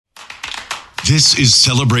This is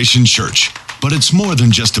Celebration Church, but it's more than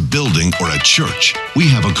just a building or a church. We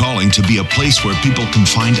have a calling to be a place where people can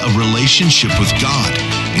find a relationship with God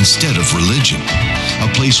instead of religion. A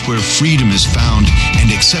place where freedom is found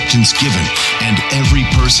and acceptance given, and every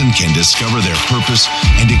person can discover their purpose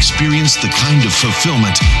and experience the kind of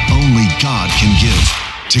fulfillment only God can give.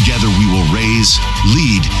 Together we will raise,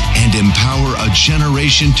 lead, and empower a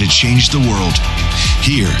generation to change the world.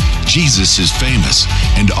 Here, Jesus is famous,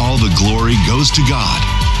 and all the glory goes to God.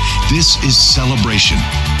 This is celebration.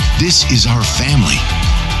 This is our family.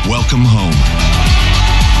 Welcome home.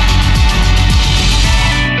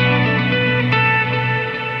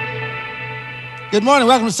 Good morning.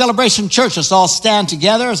 Welcome to Celebration Church. Let's all stand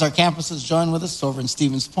together as our campuses join with us over in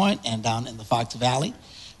Stevens Point and down in the Fox Valley.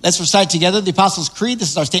 Let's recite together the Apostles' Creed. This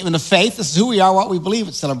is our statement of faith. This is who we are, what we believe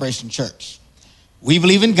at Celebration Church. We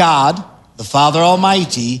believe in God, the Father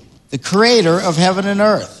Almighty, the creator of heaven and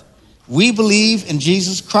earth. We believe in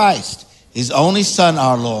Jesus Christ, his only Son,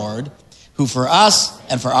 our Lord, who for us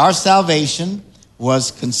and for our salvation was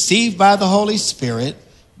conceived by the Holy Spirit,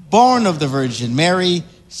 born of the Virgin Mary,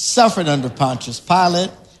 suffered under Pontius Pilate,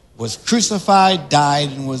 was crucified, died,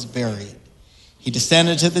 and was buried. He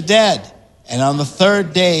descended to the dead, and on the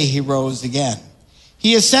third day he rose again.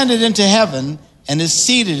 He ascended into heaven and is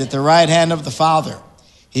seated at the right hand of the Father.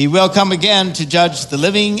 He will come again to judge the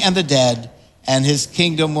living and the dead, and his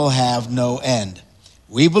kingdom will have no end.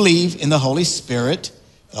 We believe in the Holy Spirit,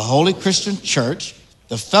 the Holy Christian Church,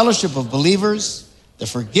 the fellowship of believers, the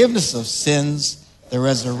forgiveness of sins, the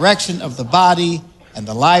resurrection of the body, and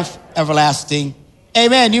the life everlasting.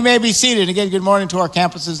 Amen. You may be seated. Again, good morning to our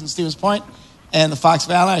campuses in Stevens Point and the Fox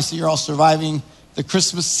Valley. I see you're all surviving the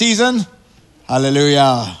Christmas season.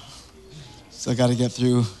 Hallelujah. Still got to get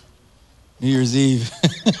through New Year's Eve.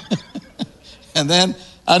 And then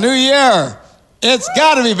a new year. It's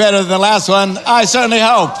got to be better than the last one. I certainly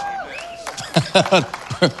hope.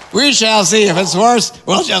 We shall see. If it's worse,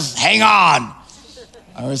 we'll just hang on.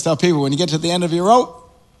 I always tell people, when you get to the end of your rope,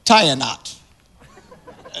 tie a knot.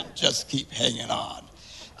 And just keep hanging on.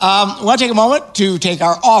 I want to take a moment to take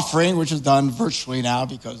our offering, which is done virtually now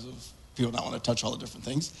because of people not want to touch all the different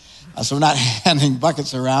things. So we're not handing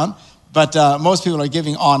buckets around, but most people are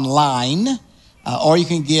giving online, or you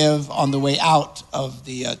can give on the way out of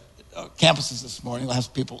the campuses this morning. We'll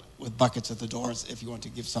have people with buckets at the doors if you want to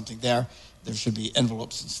give something there. There should be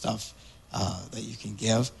envelopes and stuff that you can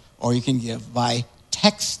give, or you can give by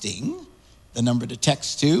texting. The number to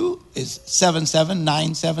text to is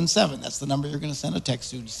 77977. That's the number you're going to send a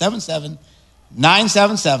text to,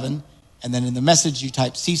 77977. And then in the message, you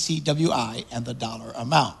type CCWI and the dollar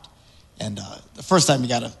amount. And the first time you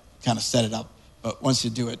got to kind of set it up, but once you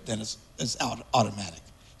do it, then it's out automatic.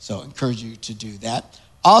 So I encourage you to do that.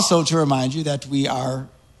 Also to remind you that we are,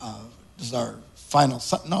 this is our final,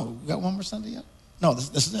 no, we got one more Sunday yet? No,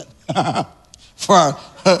 this is it. For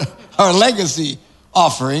our legacy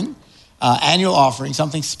offering. Annual offering,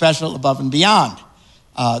 something special above and beyond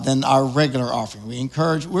than our regular offering. We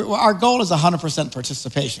encourage, our goal is 100%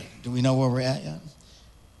 participation. Do we know where we're at yet?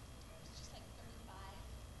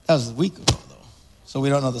 That was a week ago, though. So we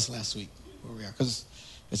don't know this last week where we are, because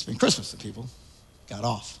it's been Christmas and people got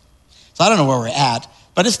off. So I don't know where we're at,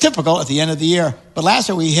 but it's typical at the end of the year. But last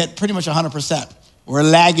year we hit pretty much 100%. We're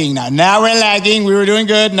lagging now. Now we're lagging. We were doing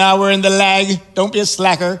good. Now we're in the lag. Don't be a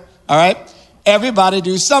slacker, all right? Everybody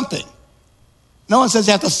do something. No one says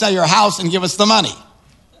you have to sell your house and give us the money.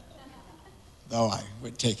 Though I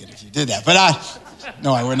would take it if you did that. But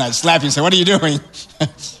I would not slap you and say, what are you doing?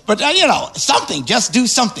 But, something. Just do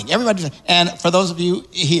something. Everybody do something. And for those of you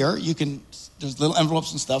here, there's little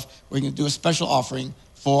envelopes and stuff where you can do a special offering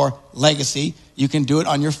for Legacy. You can do it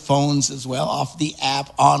on your phones as well, off the app,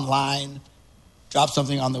 online. Drop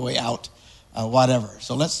something on the way out, whatever.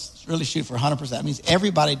 So let's really shoot for 100%. That means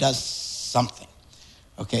everybody does something.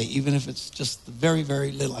 Okay, even if it's just very,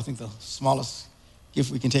 very little. I think the smallest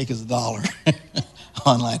gift we can take is $1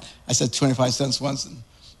 online. I said 25 cents once, and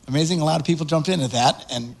amazing, a lot of people jumped in at that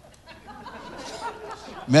and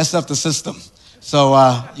messed up the system. So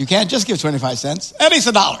you can't just give 25 cents, at least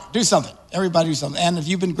 $1. Do something. Everybody do something. And if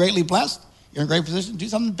you've been greatly blessed, you're in a great position, do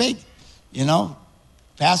something big. You want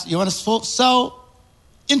to sow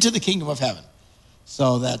into the kingdom of heaven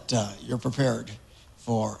so that you're prepared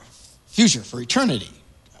for future, for eternity.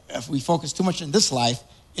 If we focus too much in this life,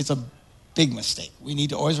 it's a big mistake. We need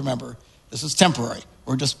to always remember this is temporary.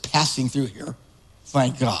 We're just passing through here.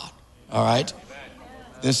 Thank God. All right?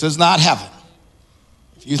 This is not heaven.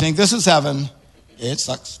 If you think this is heaven, it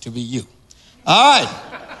sucks to be you. All right.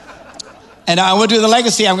 And I will do the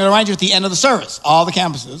legacy. I'm going to remind you at the end of the service. All the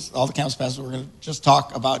campus pastors, we're going to just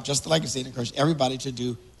talk about just the legacy and encourage everybody to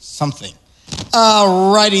do something.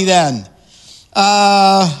 All righty then. Where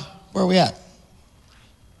are we at?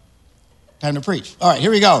 Time to preach. All right,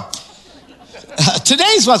 here we go.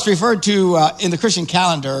 Today's what's referred to in the Christian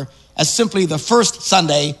calendar as simply the first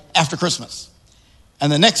Sunday after Christmas.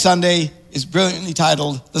 And the next Sunday is brilliantly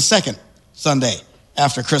titled the second Sunday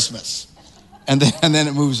after Christmas. And then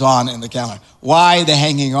it moves on in the calendar. Why the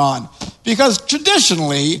hanging on? Because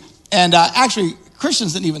traditionally, and actually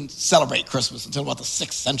Christians didn't even celebrate Christmas until about the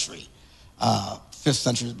 6th century, 5th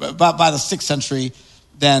century. But by the 6th century,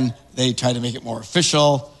 then they tried to make it more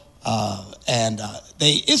official. And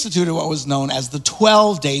they instituted what was known as the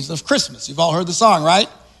 12 days of Christmas. You've all heard the song, right?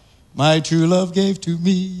 My true love gave to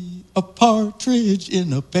me a partridge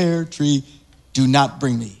in a pear tree. Do not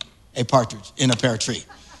bring me a partridge in a pear tree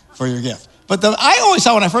for your gift. But I always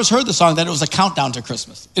thought when I first heard the song that it was a countdown to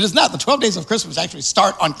Christmas. It is not. The 12 days of Christmas actually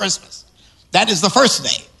start on Christmas. That is the first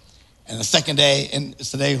day. And the second day, and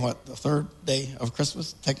it's today, the third day of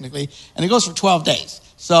Christmas, technically. And it goes for 12 days.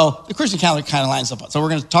 So the Christian calendar kind of lines up. So we're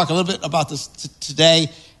going to talk a little bit about this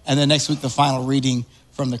today, and then next week the final reading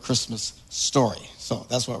from the Christmas story. So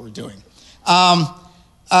that's what we're doing.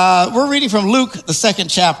 We're reading from Luke, the 2nd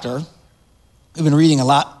chapter. We've been reading a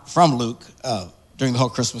lot from Luke during the whole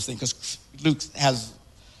Christmas thing, because Luke has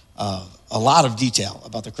a lot of detail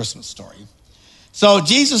about the Christmas story. So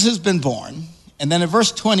Jesus has been born, and then in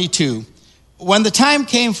verse 22, when the time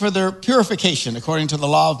came for their purification according to the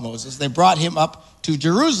law of Moses, they brought him up to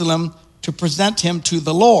Jerusalem to present him to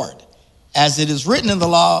the Lord. As it is written in the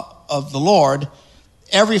law of the Lord,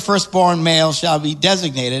 every firstborn male shall be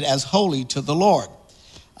designated as holy to the Lord.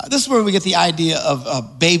 This is where we get the idea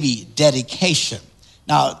of baby dedication.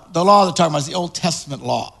 Now, the law they're talking about is the Old Testament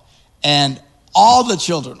law. And all the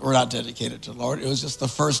children were not dedicated to the Lord. It was just the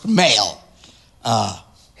first male.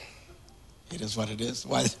 It is what it is.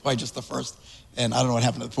 Why just the first? And I don't know what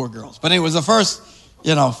happened to the poor girls. But anyway, it was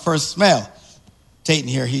the first male. Tayton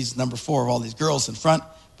here, he's number 4 of all these girls in front.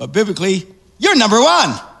 But biblically, you're number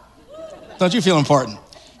 1. Don't you feel important?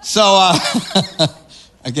 So,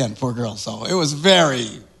 again, poor girls. So it was very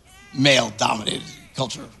male-dominated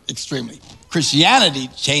culture, extremely. Christianity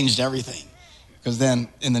changed everything. Because then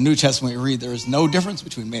in the New Testament we read there is no difference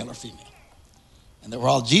between male or female. And they were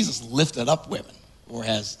all, Jesus lifted up women.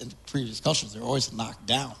 Whereas in previous cultures, they were always knocked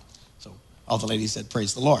down. So all the ladies said,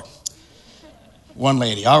 praise the Lord. One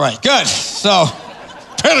lady, all right, good. So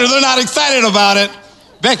apparently they're not excited about it.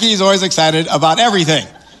 Becky's always excited about everything.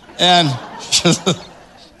 And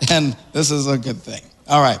this is a good thing.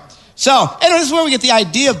 All right. So anyway, this is where we get the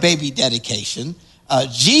idea of baby dedication.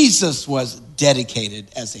 Jesus was dedicated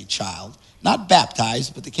as a child. Not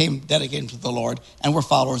baptized, but became dedicated to the Lord, and we're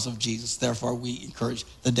followers of Jesus. Therefore, we encourage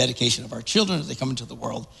the dedication of our children as they come into the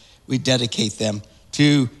world. We dedicate them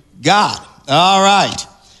to God. All right.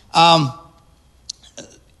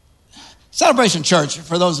 Celebration Church,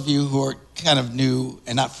 for those of you who are kind of new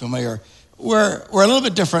and not familiar, we're a little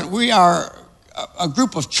bit different. We are a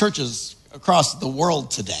group of churches across the world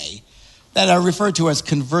today that are referred to as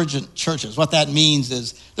convergent churches. What that means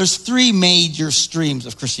is there's 3 major streams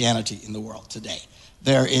of Christianity in the world today.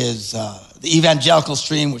 There is the evangelical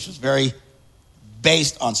stream, which is very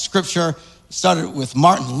based on Scripture. It started with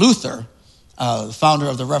Martin Luther, the founder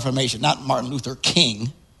of the Reformation, not Martin Luther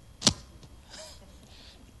King.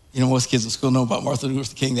 You know, most kids in school know about Martin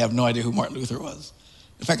Luther King. They have no idea who Martin Luther was.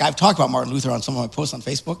 In fact, I've talked about Martin Luther on some of my posts on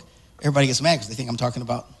Facebook. Everybody gets mad because they think I'm talking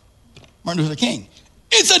about Martin Luther King.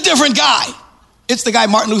 It's a different guy. It's the guy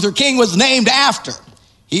Martin Luther King was named after.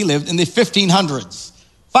 He lived in the 1500s,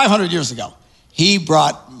 500 years ago. He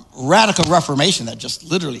brought radical reformation that just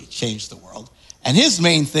literally changed the world. And his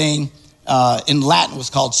main thing in Latin was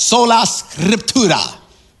called sola scriptura,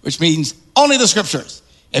 which means only the scriptures.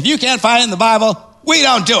 If you can't find it in the Bible, we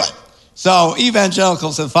don't do it. So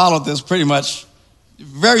evangelicals have followed this pretty much,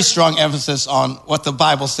 very strong emphasis on what the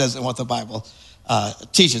Bible says and what the Bible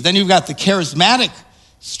teaches. Then you've got the charismatic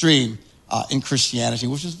stream in Christianity,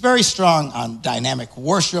 which is very strong on dynamic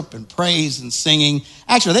worship and praise and singing.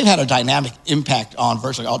 Actually, they've had a dynamic impact on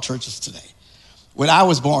virtually all churches today. When I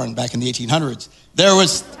was born back in the 1800s, there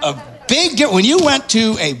was a big difference. When you went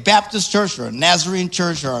to a Baptist church or a Nazarene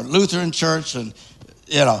church or a Lutheran church, and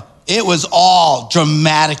it was all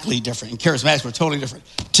dramatically different. And charismatics were totally different.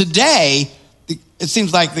 Today, it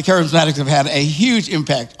seems like the charismatics have had a huge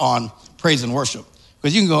impact on praise and worship.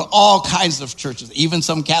 Because you can go to all kinds of churches, even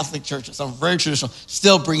some Catholic churches, some very traditional,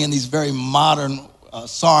 still bring in these very modern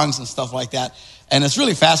songs and stuff like that. And it's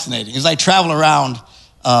really fascinating. As I travel around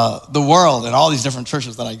the world and all these different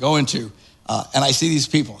churches that I go into, And I see these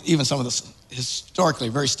people, even some of the historically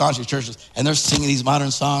very staunch churches, and they're singing these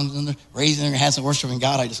modern songs and they're raising their hands and worshiping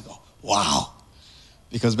God. I just go, wow.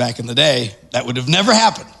 Because back in the day, that would have never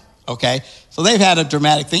happened, okay? So they've had a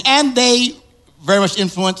dramatic thing, and they very much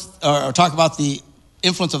influence or talk about the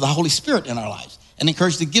influence of the Holy Spirit in our lives and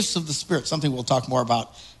encourage the gifts of the Spirit, something we'll talk more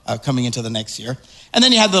about coming into the next year. And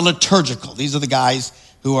then you have the liturgical. These are the guys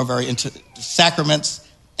who are very into sacraments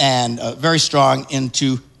and very strong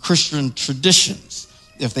into Christian traditions.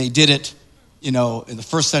 If they did it, in the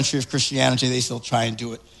first century of Christianity, they still try and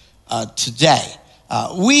do it today.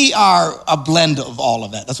 We are a blend of all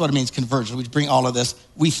of that. That's what it means, convergence. We bring all of this.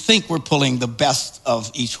 We think we're pulling the best of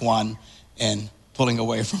each one and pulling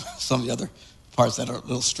away from some of the other parts that are a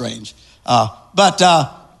little strange. But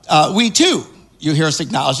we too, you hear us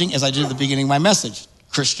acknowledging, as I did at the beginning of my message,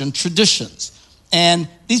 Christian traditions. And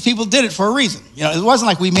these people did it for a reason. It wasn't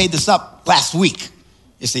like we made this up last week.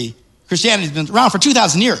 You see, Christianity's been around for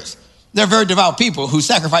 2,000 years. They're very devout people who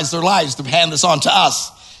sacrificed their lives to hand this on to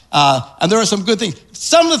us. And there are some good things.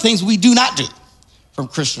 Some of the things we do not do from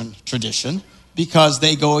Christian tradition because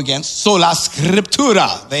they go against sola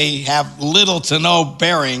scriptura. They have little to no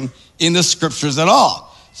bearing in the scriptures at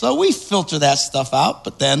all. So we filter that stuff out,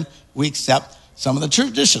 but then we accept some of the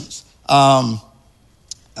traditions. For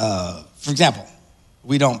example,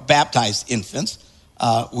 we don't baptize infants.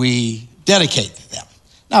 We dedicate them.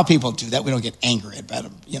 Now, people do that. We don't get angry about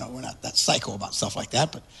them. We're not that psycho about stuff like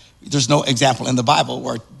that, but there's no example in the Bible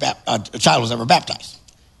where a child was ever baptized.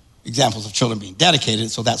 Examples of children being dedicated,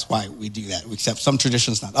 so that's why we do that. We accept some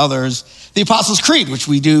traditions, not others. The Apostles' Creed, which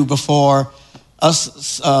we do before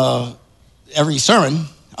us every sermon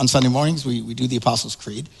on Sunday mornings, we do the Apostles'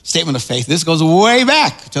 Creed. Statement of faith. This goes way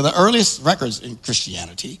back to the earliest records in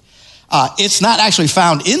Christianity. It's not actually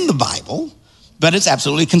found in the Bible, but it's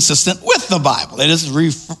absolutely consistent with the Bible. It is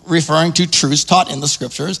referring to truths taught in the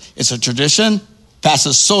scriptures. It's a tradition,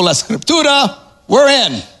 passes sola scriptura, we're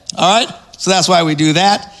in, all right? So that's why we do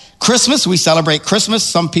that. Christmas, we celebrate Christmas.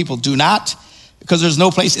 Some people do not, because there's no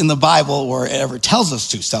place in the Bible where it ever tells us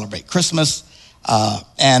to celebrate Christmas.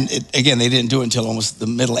 Again, they didn't do it until almost the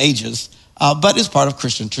Middle Ages, but it's part of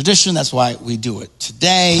Christian tradition. That's why we do it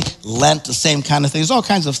today. Lent, the same kind of thing. There's all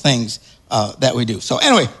kinds of things that we do. So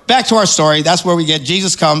anyway, back to our story. That's where we get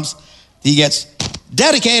Jesus comes. He gets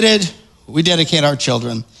dedicated. We dedicate our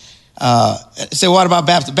children. Say, what about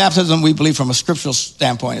baptism? Baptism, we believe from a scriptural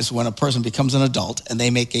standpoint, is when a person becomes an adult and they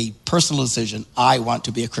make a personal decision. I want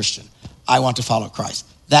to be a Christian. I want to follow Christ.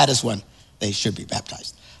 That is when they should be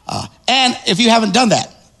baptized. And if you haven't done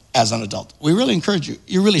that as an adult, we really encourage you.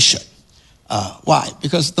 You really should. Why?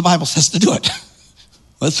 Because the Bible says to do it.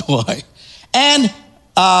 That's why. And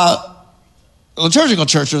liturgical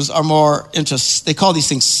churches are more into, they call these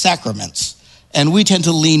things sacraments. And we tend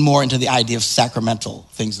to lean more into the idea of sacramental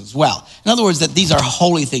things as well. In other words, that these are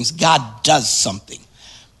holy things. God does something.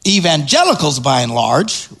 Evangelicals, by and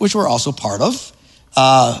large, which we're also part of,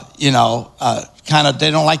 they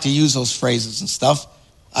don't like to use those phrases and stuff.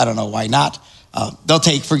 I don't know why not. They'll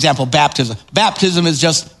take, for example, baptism. Baptism is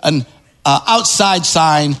just an outside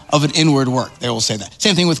sign of an inward work. They will say that.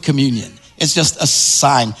 Same thing with communion. It's just a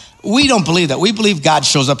sign. We don't believe that. We believe God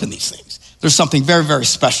shows up in these things. There's something very, very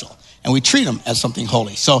special. And we treat them as something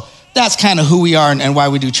holy. So that's kind of who we are and why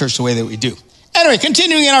we do church the way that we do. Anyway,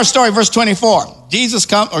 continuing in our story, verse 24.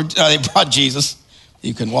 They brought Jesus.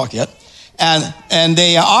 He couldn't walk yet. And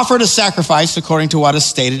they offered a sacrifice according to what is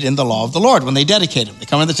stated in the law of the Lord. When they dedicate him, they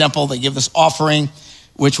come in the temple, they give this offering,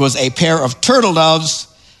 which was a pair of turtle doves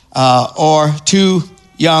or 2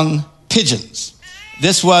 young pigeons.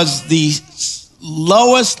 This was the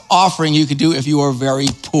lowest offering you could do if you were a very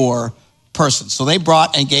poor person. So they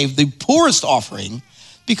brought and gave the poorest offering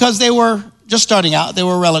because they were just starting out. They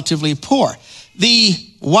were relatively poor. The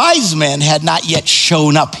wise men had not yet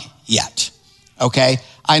shown up yet. Okay.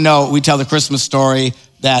 I know we tell the Christmas story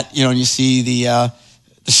that, you see the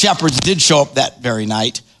shepherds did show up that very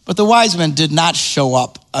night, but the wise men did not show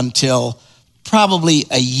up until probably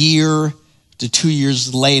a year to 2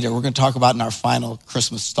 years later. We're going to talk about in our final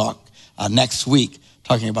Christmas talk next week,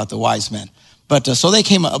 talking about the wise men. But so they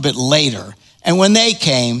came a bit later. And when they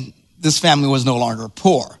came, this family was no longer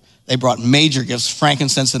poor. They brought major gifts,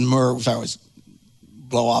 frankincense and myrrh, which I always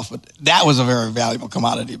blow off, but that was a very valuable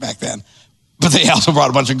commodity back then. But they also brought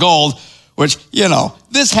a bunch of gold, which,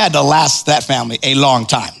 this had to last that family a long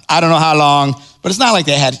time. I don't know how long, but it's not like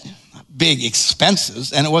they had big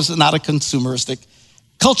expenses, and it was not a consumeristic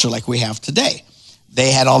culture like we have today.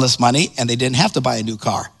 They had all this money, and they didn't have to buy a new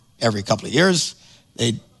car every couple of years.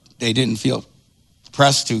 They didn't feel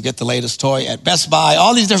pressed to get the latest toy at Best Buy,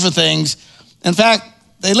 all these different things. In fact,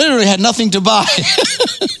 they literally had nothing to buy.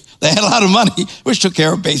 They had a lot of money, which took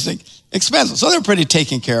care of basic expenses. So they're pretty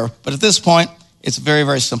taken care of. But at this point, it's very,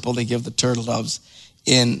 very simple. They give the turtle doves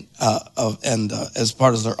as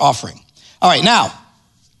part of their offering. All right, now,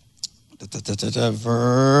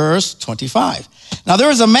 verse 25. Now there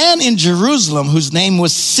was a man in Jerusalem whose name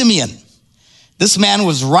was Simeon. This man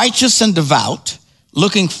was righteous and devout,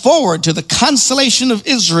 looking forward to the consolation of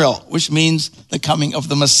Israel, which means the coming of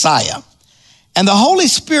the Messiah. And the Holy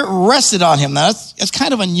Spirit rested on him. Now that's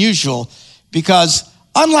kind of unusual because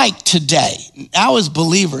unlike today, now as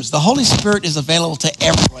believers, the Holy Spirit is available to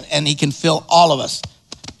everyone and he can fill all of us.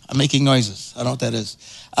 I'm making noises. I don't know what that is.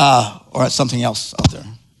 Or it's something else out there.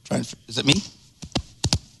 Is it me?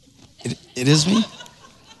 It is me?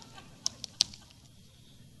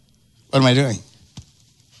 What am I doing?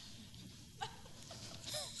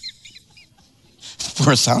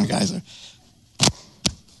 Poor sound guys.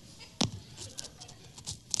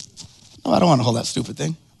 No, I don't want to hold that stupid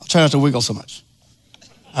thing. I'll try not to wiggle so much.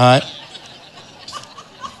 All right.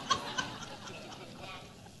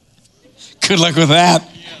 Good luck with that.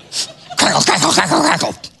 Crackle, crackle, crackle,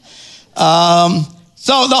 crackle.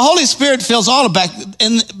 So the Holy Spirit fills all of back.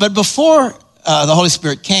 But before the Holy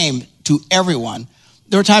Spirit came to everyone,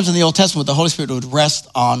 there were times in the Old Testament the Holy Spirit would rest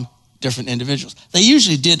on different individuals. They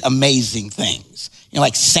usually did amazing things.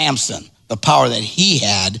 Like Samson, the power that he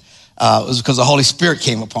had was because the Holy Spirit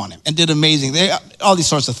came upon him and did amazing, all these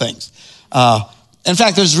sorts of things. In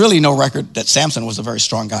fact, there's really no record that Samson was a very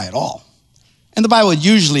strong guy at all. And the Bible would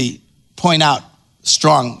usually point out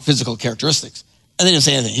strong physical characteristics. And they didn't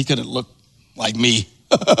say anything. He couldn't look like me.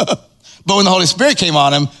 But when the Holy Spirit came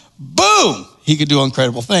on him, boom, he could do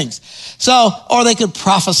incredible things. So, or they could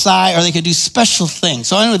prophesy, or they could do special things.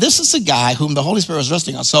 So anyway, this is a guy whom the Holy Spirit was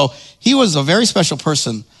resting on. So he was a very special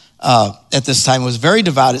person at this time, was very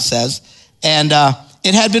devout, it says. And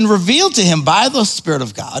it had been revealed to him by the Spirit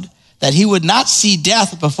of God that he would not see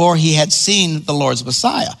death before he had seen the Lord's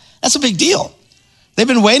Messiah. That's a big deal. They've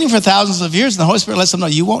been waiting for thousands of years, and the Holy Spirit lets them know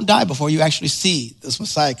you won't die before you actually see this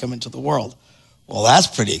Messiah come into the world. Well, that's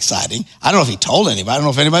pretty exciting. I don't know if he told anybody. I don't know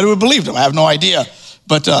if anybody would believe him. I have no idea.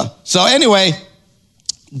 But so anyway,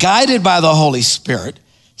 guided by the Holy Spirit,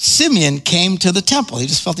 Simeon came to the temple. He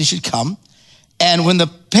just felt he should come. And when the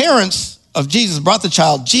parents of Jesus brought the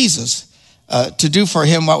child Jesus to do for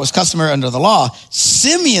him what was customary under the law,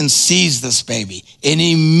 Simeon sees this baby, and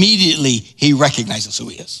immediately he recognizes who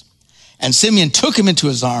he is. And Simeon took him into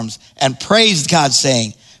his arms and praised God,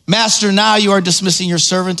 saying, Master, now you are dismissing your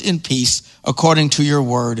servant in peace according to your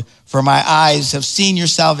word, for my eyes have seen your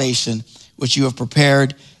salvation, which you have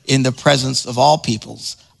prepared in the presence of all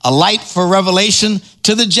peoples, a light for revelation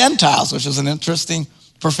to the Gentiles, which is an interesting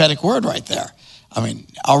prophetic word right there. I mean,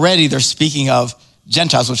 already they're speaking of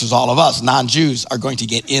Gentiles, which is all of us. Non-Jews are going to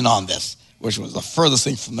get in on this, which was the furthest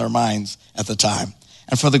thing from their minds at the time.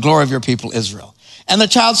 And for the glory of your people, Israel. And the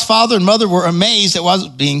child's father and mother were amazed at what was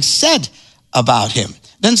being said about him.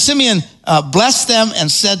 Then Simeon blessed them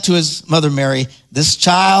and said to his mother Mary, this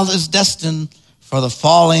child is destined for the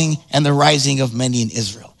falling and the rising of many in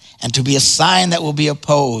Israel, and to be a sign that will be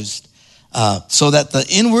opposed, so that the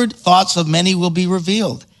inward thoughts of many will be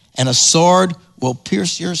revealed, and a sword will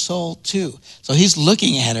pierce your soul too. So he's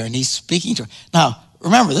looking at her and he's speaking to her. Now,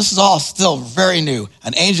 remember, this is all still very new.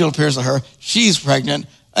 An angel appears to her. She's pregnant.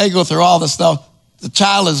 They go through all this stuff. The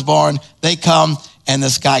child is born. They come, and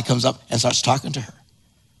this guy comes up and starts talking to her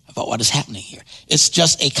about what is happening here. It's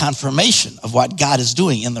just a confirmation of what God is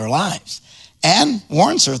doing in their lives, and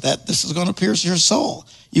warns her that this is going to pierce your soul.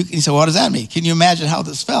 You say, what does that mean? Can you imagine how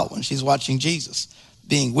this felt when she's watching Jesus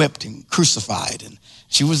being whipped and crucified? And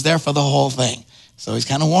she was there for the whole thing. So he's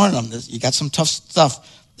kind of warning them, you got some tough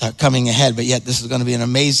stuff coming ahead, but yet this is going to be an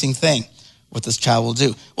amazing thing what this child will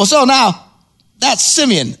do. Well, so now that's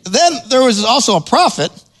Simeon. Then there was also a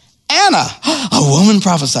prophet, Anna, a woman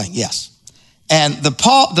prophesying, yes. And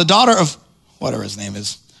the daughter of, whatever his name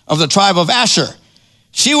is, of the tribe of Asher.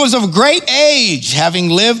 She was of great age, having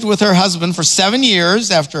lived with her husband for 7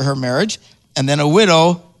 years after her marriage, and then a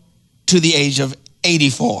widow to the age of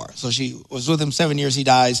 84. So she was with him 7 years, he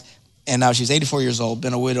dies, and now she's 84 years old,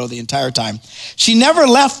 been a widow the entire time. She never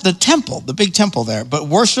left the temple, the big temple there, but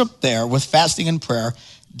worshiped there with fasting and prayer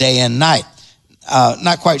day and night.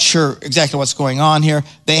 Not quite sure exactly what's going on here.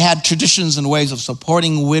 They had traditions and ways of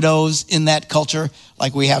supporting widows in that culture,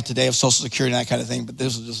 like we have today of Social Security and that kind of thing, but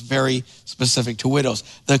this was just very specific to widows.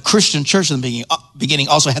 The Christian church in the beginning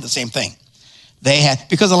also had the same thing. They had,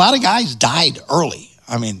 because a lot of guys died early.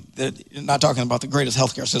 I mean, they're not talking about the greatest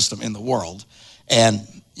healthcare system in the world. And,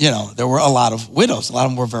 you know, there were a lot of widows. A lot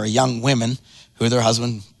of them were very young women who their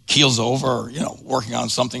husband keels over, working on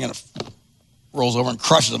something and it rolls over and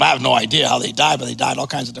crushes them. I have no idea how they died, but they died all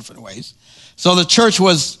kinds of different ways. So the church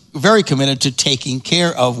was very committed to taking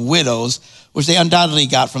care of widows, which they undoubtedly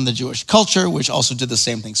got from the Jewish culture, which also did the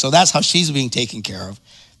same thing. So that's how she's being taken care of.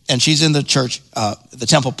 And she's in the church, the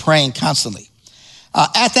temple, praying constantly.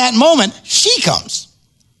 At that moment, she comes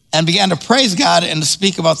and began to praise God and to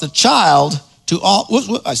speak about the child to all.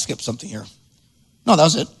 I skipped something here. No, that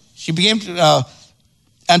was it. She began to,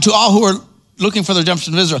 and to all who were looking for the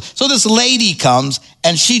redemption of Israel. So this lady comes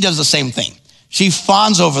and she does the same thing. She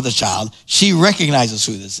fawns over the child. She recognizes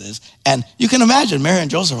who this is. And you can imagine Mary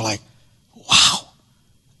and Joseph are like, wow,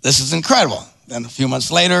 this is incredible. Then a few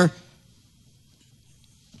months later,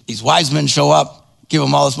 these wise men show up, give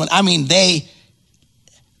them all this money. I mean, their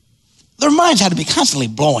minds had to be constantly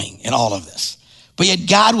blowing in all of this. But yet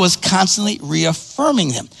God was constantly reaffirming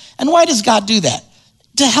them. And why does God do that?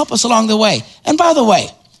 To help us along the way. And by the way,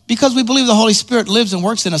 because we believe the Holy Spirit lives and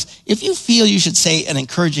works in us, if you feel you should say an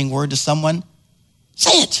encouraging word to someone,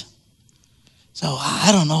 say it. So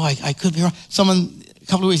I don't know, I could be wrong. Someone a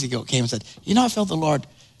couple of weeks ago came and said, I felt the Lord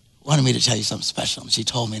wanted me to tell you something special. And she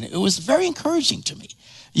told me, and it was very encouraging to me.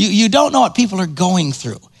 You don't know what people are going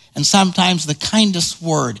through. And sometimes the kindest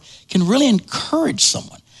word can really encourage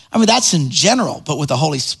someone. I mean, that's in general, but with the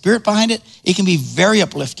Holy Spirit behind it, it can be very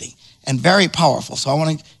uplifting and very powerful. So I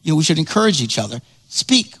want to, we should encourage each other.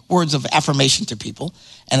 Speak words of affirmation to people.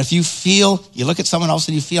 And if you feel, you look at someone else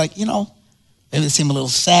and you feel like, maybe they seem a little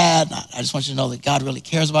sad. I just want you to know that God really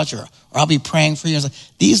cares about you, or I'll be praying for you.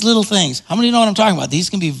 These little things, how many know what I'm talking about? These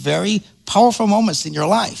can be very powerful moments in your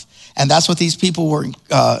life. And that's what these people were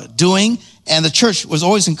doing, and the church was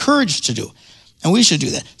always encouraged to do. And we should do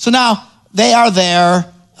that. So now they are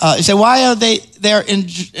there. You say, why are they there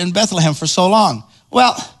in Bethlehem for so long?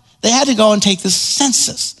 Well, they had to go and take this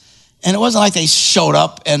census. And it wasn't like they showed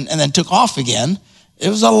up and then took off again. It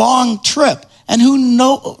was a long trip. And who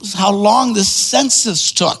knows how long this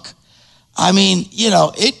census took? I mean,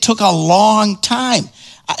 it took a long time.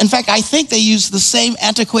 In fact, I think they used the same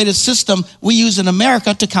antiquated system we use in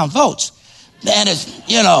America to count votes. And it's,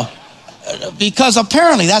 because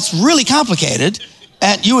apparently that's really complicated.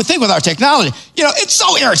 And you would think with our technology, it's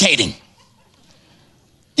so irritating.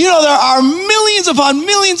 There are millions upon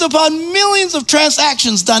millions upon millions of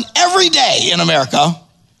transactions done every day in America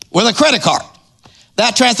with a credit card.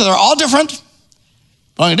 That transfer, they're all different,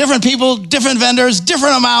 belonging to different people, different vendors,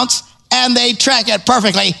 different amounts, and they track it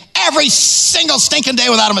perfectly every single stinking day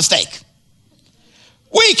without a mistake.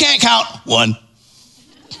 We can't count one.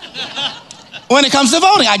 When it comes to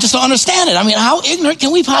voting, I just don't understand it. I mean, how ignorant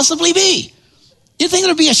can we possibly be? You think it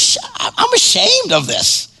would be I'm ashamed of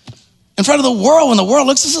this. In front of the world, when the world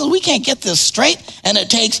looks and says, we can't get this straight, and it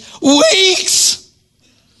takes weeks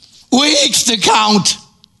to count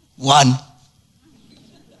one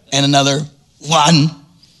and another one.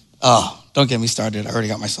 Oh, don't get me started. I already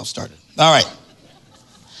got myself started. All right.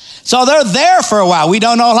 So they're there for a while. We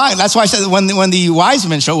don't know how long. That's why I said when the wise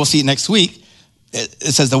men show, we'll see it next week,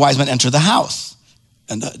 it says the wise men enter the house.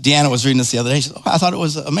 And Deanna was reading this the other day. She said, I thought it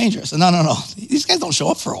was a manger. I said, no. These guys don't show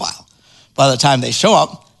up for a while. By the time they show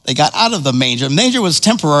up, they got out of the manger. Manger was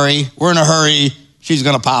temporary. We're in a hurry. She's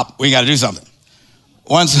going to pop. We got to do something.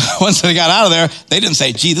 Once they got out of there, they didn't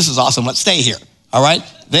say, gee, this is awesome. Let's stay here. All right.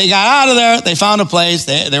 They got out of there. They found a place.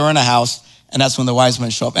 They were in a house. And that's when the wise men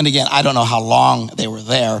show up. And again, I don't know how long they were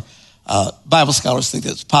there. Bible scholars think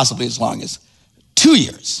it's possibly as long as 2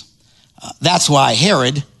 years. That's why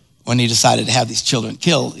Herod, when he decided to have these children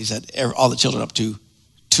killed, he said all the children up to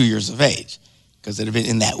 2 years of age, because it had been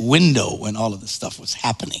in that window when all of this stuff was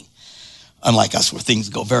happening. Unlike us, where things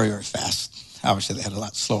go very, very fast. Obviously, they had a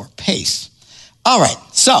lot slower pace. All right,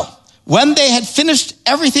 so when they had finished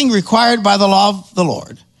everything required by the law of the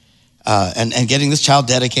Lord, and getting this child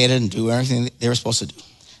dedicated and do everything they were supposed to do,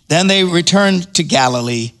 then they returned to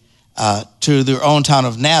Galilee, to their own town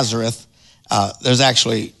of Nazareth. There's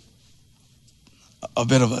actually a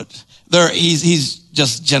bit of he's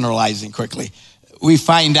just generalizing quickly. We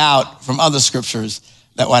find out from other scriptures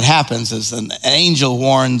that what happens is an angel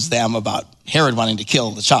warns them about Herod wanting to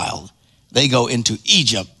kill the child. They go into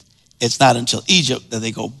Egypt. It's not until Egypt that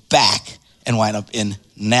they go back and wind up in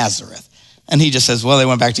Nazareth. And he just says, well, they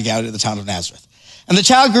went back to Galilee, to the town of Nazareth. And the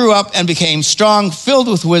child grew up and became strong, filled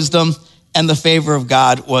with wisdom, and the favor of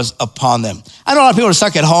God was upon them. I know a lot of people are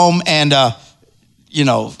stuck at home and,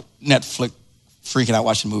 Netflix, freaking out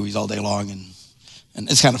watching movies all day long, and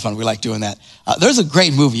it's kind of fun. We like doing that. There's a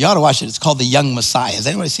great movie. You ought to watch it. It's called The Young Messiah. Has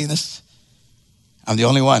anybody seen this? I'm the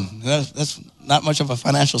only one. That's not much of a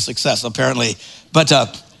financial success, apparently. But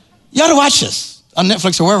you ought to watch this on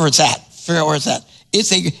Netflix or wherever it's at. Figure out where it's at.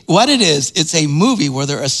 It's a movie where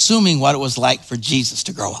they're assuming what it was like for Jesus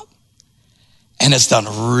to grow up. And it's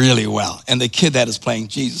done really well. And the kid that is playing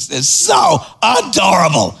Jesus is so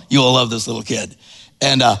adorable. You will love this little kid.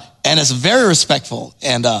 And it's very respectful.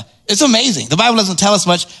 And it's amazing. The Bible doesn't tell us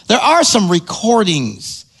much. There are some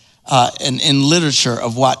recordings in literature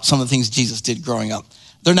of what some of the things Jesus did growing up.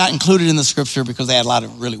 They're not included in the scripture because they had a lot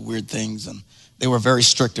of really weird things. And they were very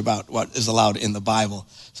strict about what is allowed in the Bible.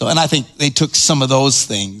 And I think they took some of those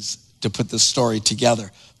things to put this story together.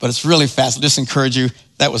 But it's really fast. I'll just encourage you.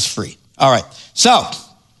 That was free. All right, so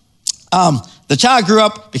the child grew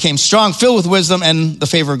up, became strong, filled with wisdom, and the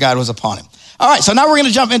favor of God was upon him. All right, so now we're going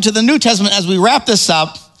to jump into the New Testament. As we wrap this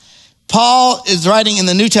up, Paul is writing in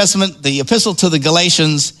the New Testament, the epistle to the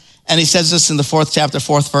Galatians, and he says this in the 4th chapter,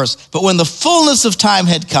 4th verse. But when the fullness of time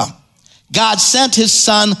had come, God sent his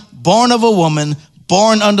son, born of a woman,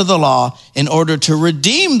 born under the law, in order to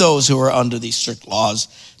redeem those who are under these strict laws,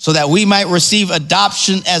 so that we might receive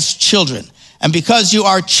adoption as children. And because you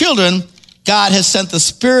are children, God has sent the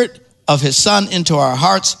Spirit of his Son into our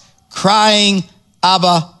hearts, crying,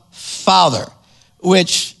 Abba, Father,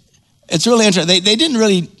 which it's really interesting. They didn't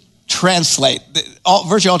really translate.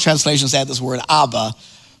 Virtually all translations had this word Abba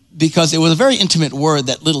because it was a very intimate word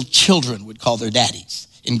that little children would call their daddies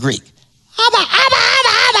in Greek. Abba, Abba,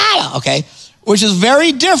 Abba, Abba, okay? Which is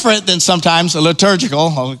very different than sometimes a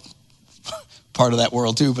liturgical, part of that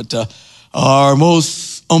world too, but our most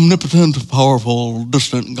omnipotent, powerful,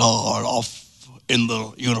 distant God off in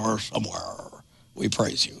the universe somewhere. We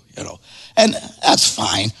praise you, And that's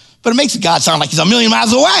fine. But it makes God sound like he's a million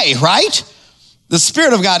miles away, right? The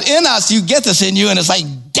Spirit of God in us, you get this in you, and it's like,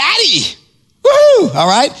 Daddy, woohoo, all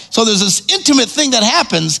right? So there's this intimate thing that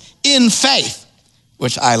happens in faith,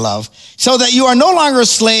 which I love. So that you are no longer a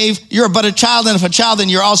slave, you're but a child, and if a child, then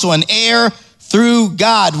you're also an heir through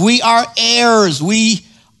God. We are heirs. We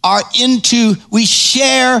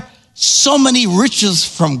share so many riches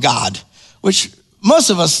from God, which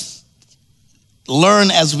most of us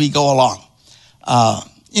learn as we go along.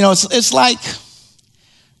 It's like,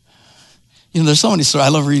 there's so many stories. I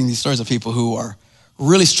love reading these stories of people who are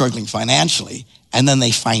really struggling financially, and then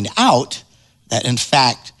they find out that, in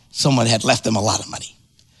fact, someone had left them a lot of money.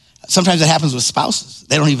 Sometimes it happens with spouses.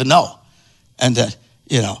 They don't even know. And, and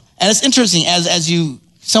it's interesting as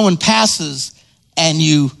someone passes and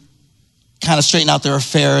you kind of straighten out their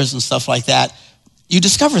affairs and stuff like that, you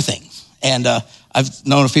discover things. And I've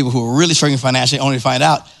known of people who were really struggling financially only to find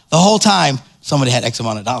out the whole time somebody had X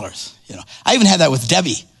amount of dollars. I even had that with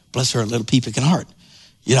Debbie, bless her little pea-picking heart.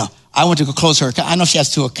 I went to go close her account. I know she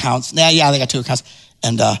has 2 accounts. Yeah, they got 2 accounts.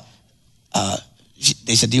 And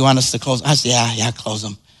they said, do you want us to close? I said, yeah, close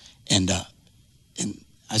them. And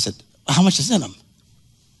I said, how much is in them?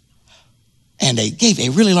 And they gave a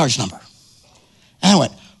really large number. And I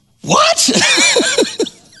went, what?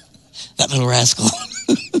 That little rascal.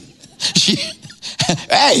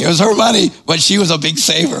 It was her money, but she was a big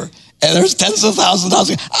saver. And there's tens of thousands of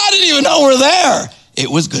dollars. I didn't even know we're there. It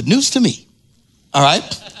was good news to me. All right?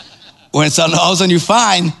 When it's all of a sudden you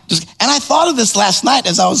find, and I thought of this last night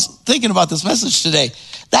as I was thinking about this message today.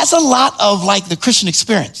 That's a lot of like the Christian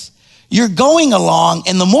experience. You're going along,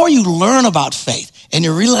 and the more you learn about faith, and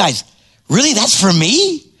you realize, really, that's for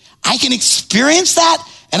me? I can experience that?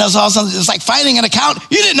 And it's like finding an account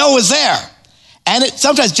you didn't know was there. And it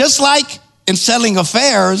sometimes, just like in settling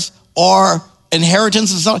affairs or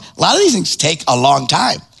inheritance and stuff, a lot of these things take a long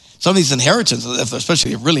time. Some of these inheritances,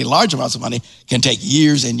 especially really large amounts of money, can take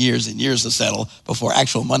years and years and years to settle before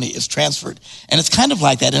actual money is transferred. And it's kind of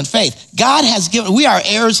like that in faith. God has given, we are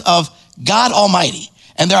heirs of God Almighty.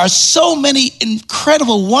 And there are so many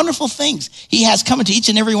incredible, wonderful things he has coming to each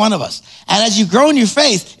and every one of us. And as you grow in your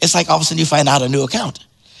faith, it's like all of a sudden you find out a new account.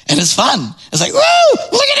 And it's fun. It's like, woo,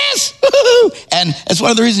 look at this. Woo-hoo. And it's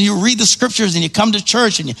one of the reasons you read the scriptures and you come to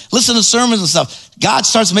church and you listen to sermons and stuff. God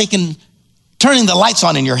starts turning the lights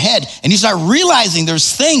on in your head, and you start realizing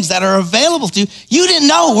there's things that are available to you you didn't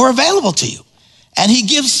know were available to you. And he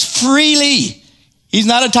gives freely. He's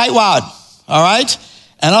not a tightwad, all right?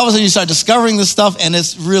 And all of a sudden you start discovering this stuff, and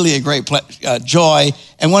it's really a great joy.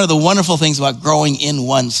 And one of the wonderful things about growing in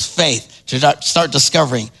one's faith, to start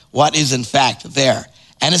discovering what is in fact there.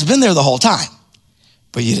 And it's been there the whole time,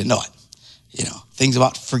 but you didn't know it. Things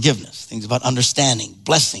about forgiveness, things about understanding,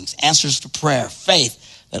 blessings, answers to prayer,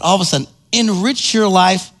 faith, that all of a sudden enrich your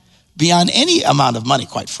life beyond any amount of money,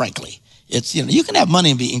 quite frankly. It's, you can have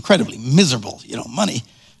money and be incredibly miserable. Money,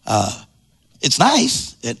 it's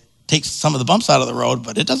nice. It takes some of the bumps out of the road,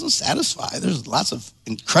 but it doesn't satisfy. There's lots of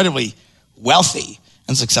incredibly wealthy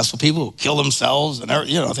and successful people who kill themselves and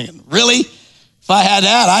thinking, really? If I had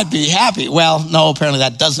that, I'd be happy. Well, no, apparently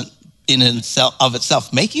that doesn't in itself of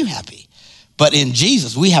itself make you happy. But in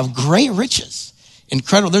Jesus, we have great riches.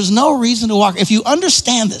 Incredible. There's no reason to walk. If you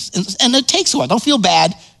understand this, and it takes a while. Don't feel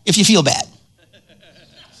bad if you feel bad.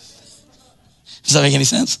 Does that make any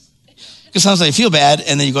sense? Because sometimes I feel bad,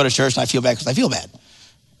 and then you go to church, and I feel bad because I feel bad.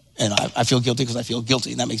 And I feel guilty because I feel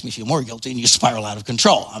guilty, and that makes me feel more guilty, and you spiral out of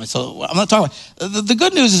control. So I'm not talking about, the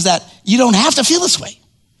good news is that you don't have to feel this way,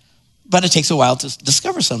 but it takes a while to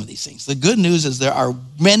discover some of these things. The good news is there are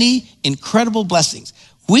many incredible blessings.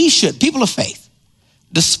 We should, people of faith,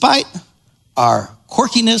 despite our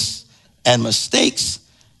quirkiness and mistakes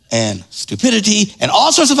and stupidity and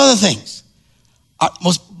all sorts of other things, are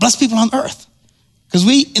most blessed people on earth. Because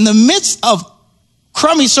we, in the midst of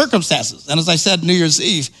crummy circumstances, and as I said New Year's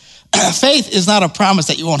Eve, faith is not a promise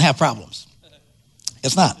that you won't have problems.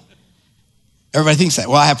 It's not. Everybody thinks that,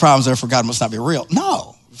 well, I have problems, therefore God must not be real.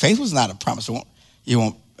 No, faith was not a promise you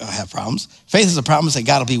won't have problems. Faith is a promise that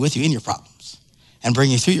God will be with you in your problems and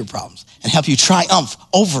bring you through your problems and help you triumph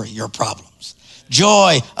over your problems.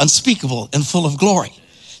 Joy unspeakable and full of glory.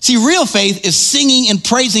 See, real faith is singing and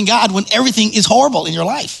praising God when everything is horrible in your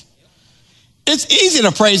life. It's easy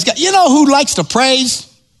to praise God. You know who likes to praise?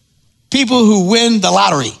 People who win the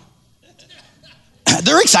lottery.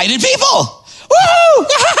 They're excited people. Woo!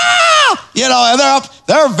 You know, and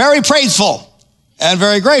they're very praiseful and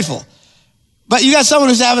very grateful. But you got someone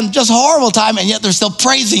who's having just a horrible time and yet they're still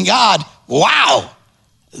praising God. Wow.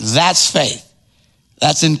 That's faith.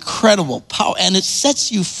 That's incredible power. And it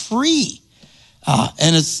sets you free.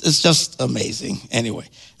 And it's just amazing. Anyway,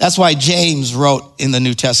 that's why James wrote in the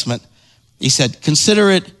New Testament, he said, consider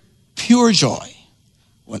it pure joy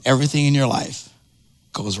when everything in your life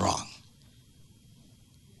goes wrong.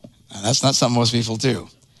 Now, that's not something most people do.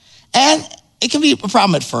 And it can be a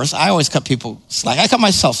problem at first. I always cut people slack. I cut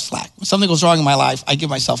myself slack. When something goes wrong in my life, I give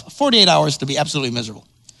myself 48 hours to be absolutely miserable.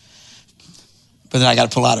 But then I got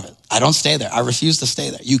to pull out of it. I don't stay there. I refuse to stay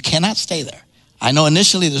there. You cannot stay there. I know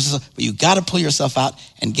initially but you got to pull yourself out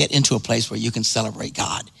and get into a place where you can celebrate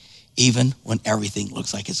God, even when everything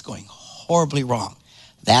looks like it's going horribly wrong.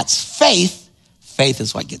 That's faith. Faith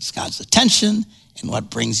is what gets God's attention and what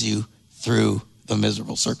brings you through the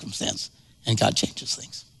miserable circumstance. And God changes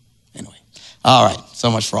things. Anyway, all right, so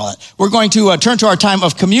much for all that. We're going to turn to our time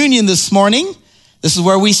of communion this morning. This is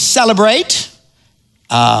where we celebrate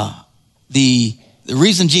the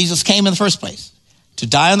reason Jesus came in the first place, to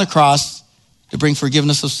die on the cross, to bring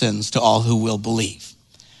forgiveness of sins to all who will believe.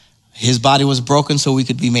 His body was broken so we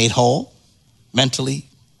could be made whole, mentally,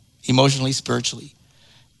 emotionally, spiritually.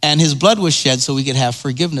 And his blood was shed so we could have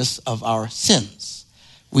forgiveness of our sins.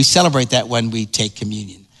 We celebrate that when we take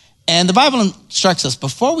communion. And the Bible instructs us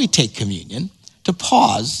before we take communion to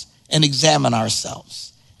pause and examine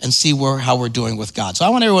ourselves and see how we're doing with God. So I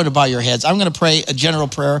want everyone to bow your heads. I'm going to pray a general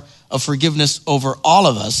prayer of forgiveness over all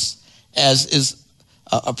of us as is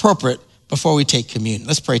appropriate before we take communion.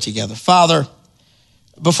 Let's pray together. Father,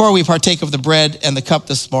 before we partake of the bread and the cup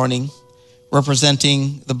this morning,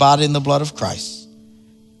 representing the body and the blood of Christ,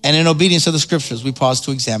 and in obedience to the scriptures, we pause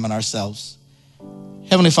to examine ourselves.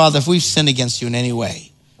 Heavenly Father, if we've sinned against you in any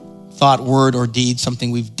way, thought, word, or deed,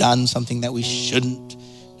 something we've done, something that we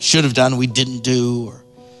should have done, we didn't do, or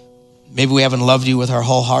maybe we haven't loved you with our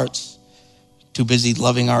whole hearts, too busy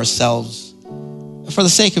loving ourselves. For the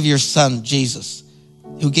sake of your Son, Jesus,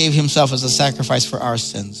 who gave himself as a sacrifice for our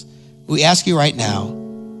sins, we ask you right now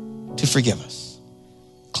to forgive us.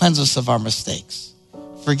 Cleanse us of our mistakes.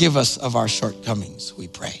 Forgive us of our shortcomings, we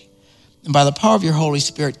pray. And by the power of your Holy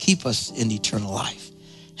Spirit, keep us in eternal life.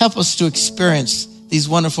 Help us to experience these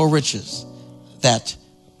wonderful riches that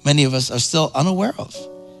many of us are still unaware of.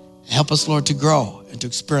 Help us, Lord, to grow and to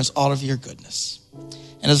experience all of your goodness.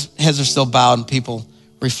 And as heads are still bowed and people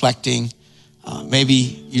reflecting, maybe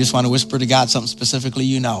you just want to whisper to God something specifically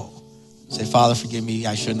you know. Say, Father, forgive me.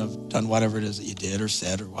 I shouldn't have done whatever it is that you did or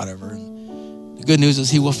said or whatever. And the good news is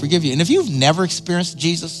he will forgive you. And if you've never experienced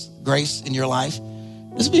Jesus' grace in your life,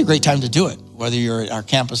 this would be a great time to do it, whether you're at our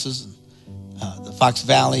campuses, the Fox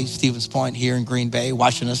Valley, Stevens Point here in Green Bay,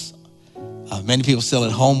 watching us. Many people still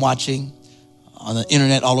at home watching, on the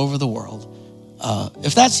internet all over the world.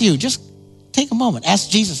 If that's you, just take a moment. Ask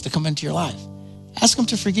Jesus to come into your life. Ask him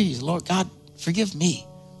to forgive you. Lord God, forgive me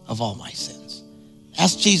of all my sins.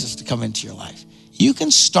 Ask Jesus to come into your life. You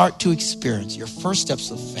can start to experience your first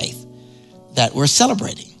steps of faith that we're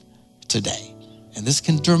celebrating today. And this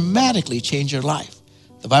can dramatically change your life.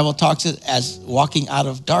 The Bible talks it as walking out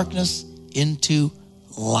of darkness into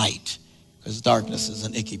light, because darkness is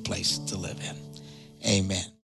an icky place to live in. Amen.